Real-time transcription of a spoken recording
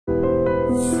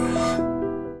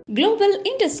Global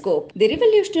Interscope, the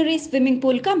revolutionary swimming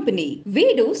pool company. We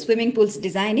do swimming pools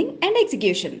designing and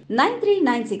execution.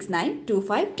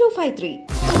 93969252353.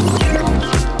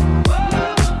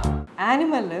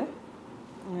 Animal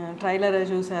trailer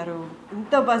చూశారు,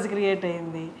 ఇంత buzz create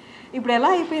అయింది. ఇప్పుడు ఎలా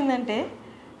అయిపోయిందంటే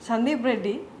సందీప్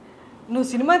రెడ్డి నువ్వు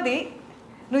సినిమాది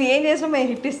నువ్వు ఏం చేసినా మేము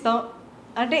హిట్ ఇస్తాం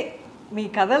అంటే మీ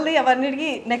కథల్ని అవన్నిటికీ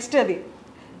నెక్స్ట్ అది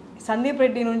సందీప్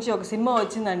రెడ్డి నుంచి ఒక సినిమా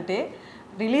వచ్చిందంటే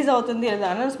రిలీజ్ అవుతుంది లేదా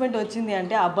అనౌన్స్మెంట్ వచ్చింది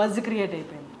అంటే ఆ బజ్ క్రియేట్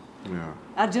అయిపోయింది.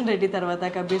 అర్జున్ రెడ్డి తర్వాత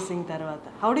కబీర్ సింగ్ తర్వాత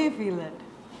how do you feel that?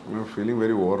 Feeling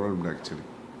very overwhelmed actually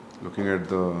looking at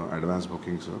the advance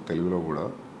bookings తెలుగులో కూడా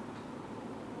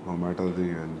నో మ్యాటర్ అది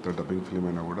ఎంత డబ్బింగ్ ఫిలిం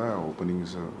అయినా కూడా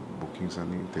ఓపెనింగ్స్ బుకింగ్స్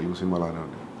అని తెలుగు సినిమాలానే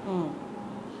ఉన్నాయి.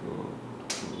 So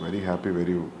very happy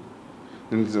very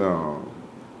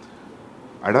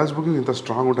advance booking ఇంత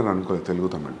స్ట్రాంగ్ ఉంటాయని అనుకోలేదు తెలుగు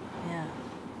తమిళ్.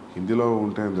 హిందీలో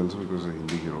ఉంటాయని తెలుసు because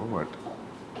Hindi hero but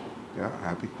yeah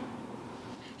happy.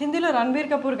 హిందీలో రణబీర్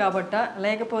కపూర్ కాబట్ట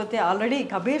లేకపోతే ఆల్రెడీ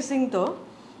కబీర్ సింగ్తో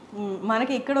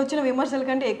మనకి ఇక్కడ వచ్చిన విమర్శల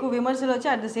కంటే ఎక్కువ విమర్శలు వచ్చి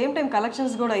at the same time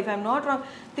collections కూడా if I'm not wrong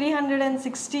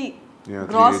 360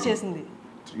 cross చేసింది.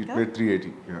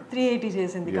 380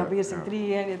 చేసింది కబీర్ సింగ్.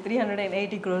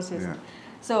 380 క్రోస్ చేసింది.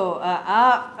 సో ఆ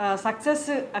సక్సెస్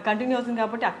కంటిన్యూ అవుతుంది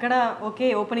కాబట్టి అక్కడ ఓకే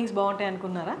ఓపెనింగ్స్ బాగుంటాయి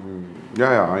అనుకున్నారా?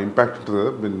 ఆ ఇంపాక్ట్ ఉంటుంది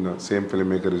కదా. Bin same film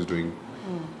maker is doing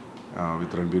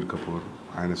with Ranbir Kapoor,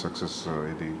 ఆయన సక్సెస్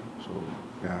ఇది. సో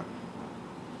యా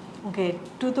ఓకే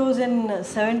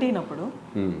 2017 అప్పుడు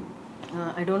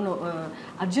I don't know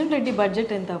Arjun Reddy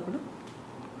budget ఎంత అప్పుడు?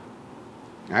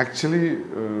 యాక్చువల్లీ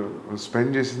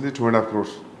స్పెండ్ చేసింది 2.5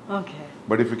 crores. Okay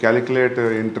but if you calculate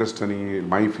interest అని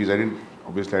my fees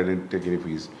obviously I didn't take any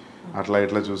fees. అట్లా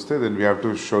ఇట్లా చూస్తే then we have to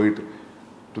show it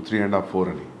to 3.5 4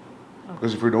 అని.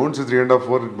 Because if you don't say 3.5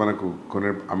 4 మనకు కొన్ని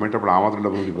అమ్మేటప్పుడు ఆ మాత్రం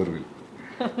డబ్బులు ఇవ్వరు వీళ్ళు.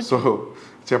 సో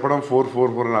చెప్పడం 4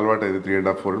 అని అలవాటు అయింది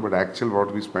 3.5 4 but actual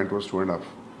what we spent was 2.5.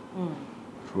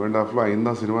 2.5లో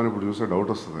అయిందా సినిమాని ఇప్పుడు చూస్తే డౌట్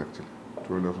వస్తుంది యాక్చువల్లీ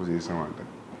 2.5లో చేసామంటే.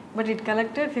 But it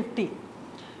collected 50.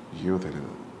 ఏమో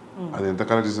తెలియదు అది ఎంత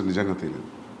కలెక్ట్ చేస్తే నిజంగా తెలియదు.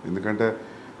 ఎందుకంటే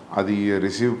అది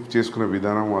రిసీవ్ చేసుకునే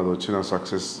విధానం, అది వచ్చిన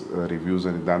సక్సెస్ రివ్యూస్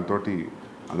అని దాంతో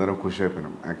అందరం ఖుషి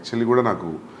అయిపోయినాం. యాక్చువల్లీ కూడా నాకు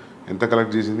ఎంత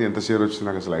కలెక్ట్ చేసింది ఎంత షేర్ వచ్చింది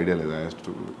నాకు అసలు ఐడియా లేదు. ఐ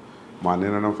టు మా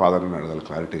అన్నయ్యనో ఫాదర్ని అడగాలి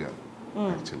క్లారిటీగా.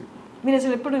 యాక్చువల్లీ మీరు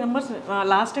అసలు ఎప్పుడు నెంబర్స్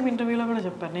లాస్ట్ టైం ఇంటర్వ్యూలో కూడా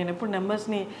చెప్పారు నేను ఎప్పుడు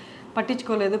నెంబర్స్ని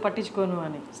పట్టించుకోను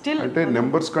అని. స్టిల్ అంటే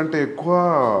నెంబర్స్ కంటే ఎక్కువ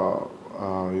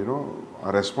యూనో ఆ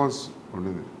రెస్పాన్స్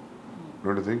ఉండేది.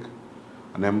 డోంట్ థింక్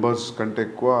నెంబర్స్ కంటే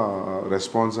ఎక్కువ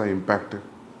రెస్పాన్స్, ఆ ఇంపాక్ట్,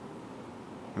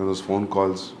 దోస్ ఫోన్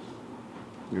కాల్స్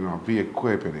అవి ఎక్కువ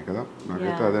అయిపోయినాయి కదా.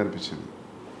 నాకైతే అదే అనిపించింది.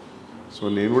 సో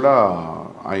నేను కూడా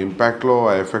ఆ ఇంపాక్ట్లో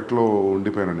ఆ ఎఫెక్ట్లో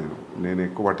ఉండిపోయాను. నేను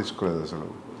ఎక్కువ పట్టించుకోలేదు అసలు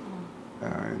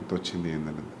ఎంత వచ్చింది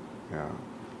ఏందనేది.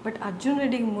 బట్ అర్జున్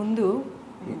రెడ్డికి ముందు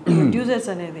ప్రొడ్యూసర్స్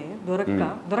అనేది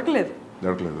దొరకలేదు.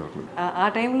 ఆ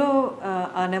టైంలో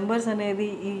ఆ నెంబర్స్ అనేది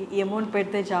ఈ అమౌంట్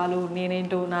పెడితే చాలు,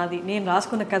 నేనేంటో నాది నేను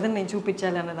రాసుకున్న కథని నేను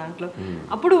చూపించాలి అన్న దాంట్లో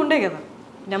అప్పుడు ఉండే కదా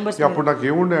నెంబర్స్. అప్పుడు నాకు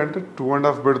ఏముండే అంటే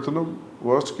 2.5 పెడుతున్నాం,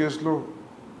 వర్స్ట్ కేసులో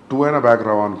 2 అయినా బ్యాక్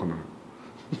రావా అనుకున్నాను.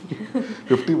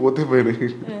 50 పోతే పోయినాయి.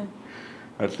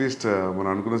 అట్లీస్ట్ మనం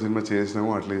అనుకున్న సినిమా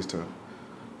చేసినాము. At least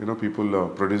you know people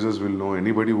producers will know,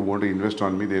 anybody who want to invest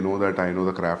on me they know that I know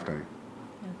the craft అని.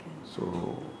 So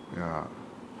yeah.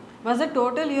 Was it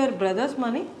total your brother's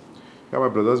money? Yeah, my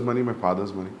brother's money, my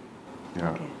father's money. Yeah.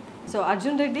 Okay. So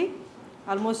Arjun Reddy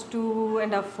almost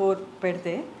 2.5 4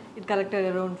 pedte it collected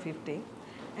around 50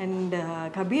 and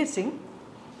Kabir Singh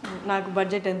నాకు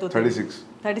budget ఎంతో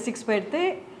 36 పెడితే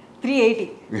 380.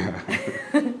 Yeah.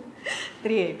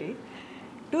 380.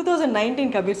 2019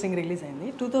 Kabir Singh release అయింది.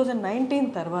 2019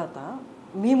 తర్వాత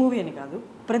మీ movie అని కాదు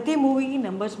ప్రతి మూవీకి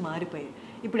numbers మారిపోయాయి.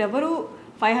 ఇప్పుడు ఎవరు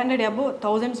 500 అబో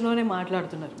 1000స్లోనే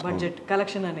మాట్లాడుతున్నారు బడ్జెట్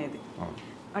కలెక్షన్ అనేది.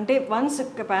 అంటే వన్స్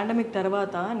పాండమిక్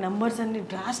తర్వాత నెంబర్స్ అన్ని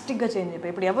డ్రాస్టిక్గా చేంజ్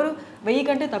అయిపోయి ఇప్పుడు ఎవరు 1000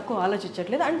 కంటే తక్కువ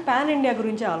ఆలోచించట్లేదు అండ్ పాన్ ఇండియా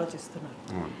గురించి ఆలోచిస్తున్నారు.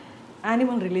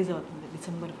 యానిమల్ రిలీజ్ అవుతుంది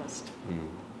December 1st.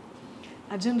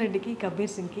 అర్జున్ రెడ్డికి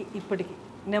కబీర్ సింగ్కి ఇప్పటికి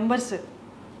నెంబర్స్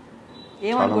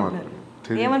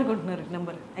ఏమనుకుంటున్నారు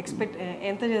నెంబర్ ఎక్స్పెక్ట్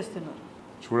ఎంత చేస్తున్నారు?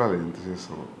 చూడాలి ఎంత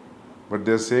చేస్తారో. But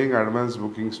they are saying advance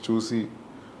bookings చూసి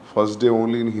first day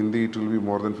only in Hindi it will be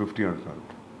more than 50 అంటున్నారు.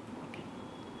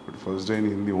 But first day in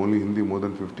Hindi only Hindi more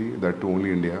than 50, that to only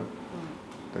India.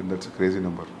 Then that's a crazy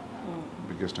number,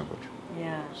 biggest number.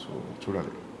 So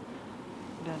చూడాలి.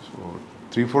 So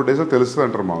 3-4 డేస్లో తెలుస్తుంది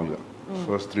అంటారు మామూలుగా.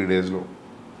 First 3 daysలో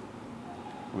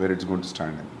where it's going to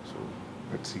stand. So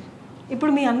let's see.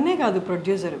 ఇప్పుడు మీ అన్నే కాదు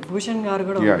producer, Bhushan గారు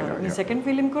కూడా ఉన్నారు. మీ సెకండ్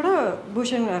ఫిలిం కూడా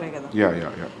భూషణ్ గారే కదా.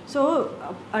 సో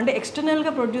అంటే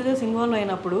ఎక్స్టర్నల్గా ప్రొడ్యూసర్స్ ఇన్వాల్వ్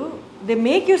అయినప్పుడు they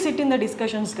make you SIT in the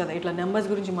discussions కదా, ఇట్లా నెంబర్స్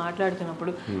గురించి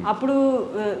మాట్లాడుతున్నప్పుడు. అప్పుడు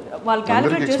వాళ్ళు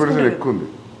క్యాలిక్యులేట్ చేసుకుంటారు.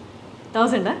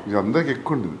 1000 అందరికి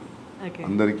ఎక్కువ ఉండేది,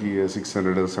 అందరికి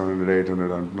 600 700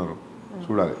 800 అంటున్నారు.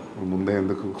 చూడాలి ముందే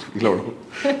ఎందుకు పిలవడం,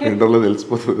 2 రోజుల్లో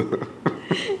తెలిసిపోతుంది.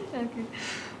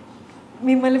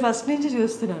 మిమ్మల్ని ఫస్ట్ నుంచి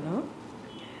చూస్తున్నాను,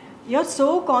 you are so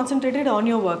concentrated on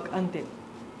your work అంతే.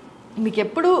 మీకు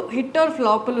ఎప్పుడు హిట్ ఆర్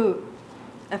ఫ్లాపులు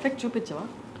ఎఫెక్ట్ చూపించవా?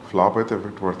 ఫ్లాప్ అయితే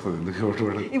ఎఫెక్ట్ పడుతుంది, ఎందుకు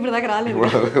ఇప్పుడు దాకా రాలేదు.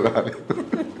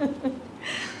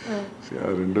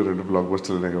 రెండు బ్లాక్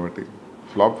బస్టర్లే కాబట్టి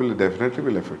flop definitely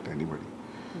will effect anybody.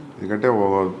 ఎందుకంటే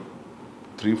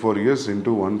 3-4 years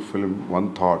into one film, one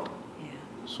thought.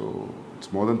 So it's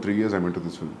more than 3 years I'm into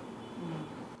this film.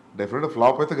 Definitely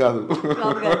flop అయితే కాదు.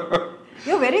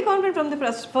 You very confident from the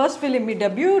first film. Me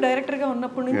debut డైరెక్టర్గా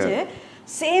ఉన్నప్పటి నుంచే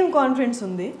same confidence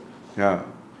ఉంది.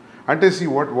 అంటే see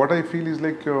what I feel is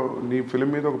like, నీ film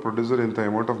మీద ఒక ప్రొడ్యూసర్ ఇంత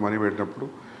అమౌంట్ ఆఫ్ మనీ పెట్టినప్పుడు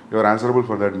you are answerable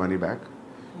for that money back.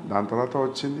 దాని తర్వాత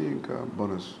వచ్చింది ఇంకా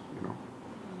bonus, you know.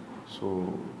 So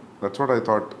that's what I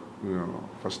thought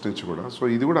first నుంచి కూడా. సో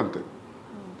ఇది కూడా అంతే,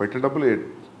 పెట్టిన డబ్బులు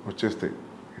వచ్చేస్తాయి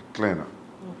ఎట్లయినా,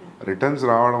 రిటర్న్స్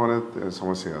రావడం అనేది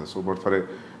సమస్య కాదు. So but for a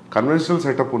conventional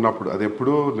setup ఉన్నప్పుడు, అది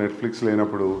ఎప్పుడు నెట్ఫ్లిక్స్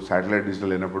లేనప్పుడు, శాటిలైట్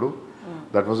డిజిటల్ లేనప్పుడు,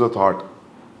 దట్ వాజ్ అ థాట్,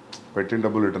 పెట్టిన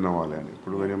డబ్బులు రిటర్న్ అవ్వాలి అని.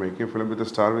 ఇప్పుడు when you making film with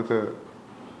star with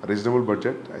reasonable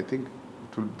budget, I think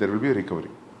there will be a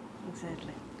recovery.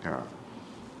 Exactly. Yeah.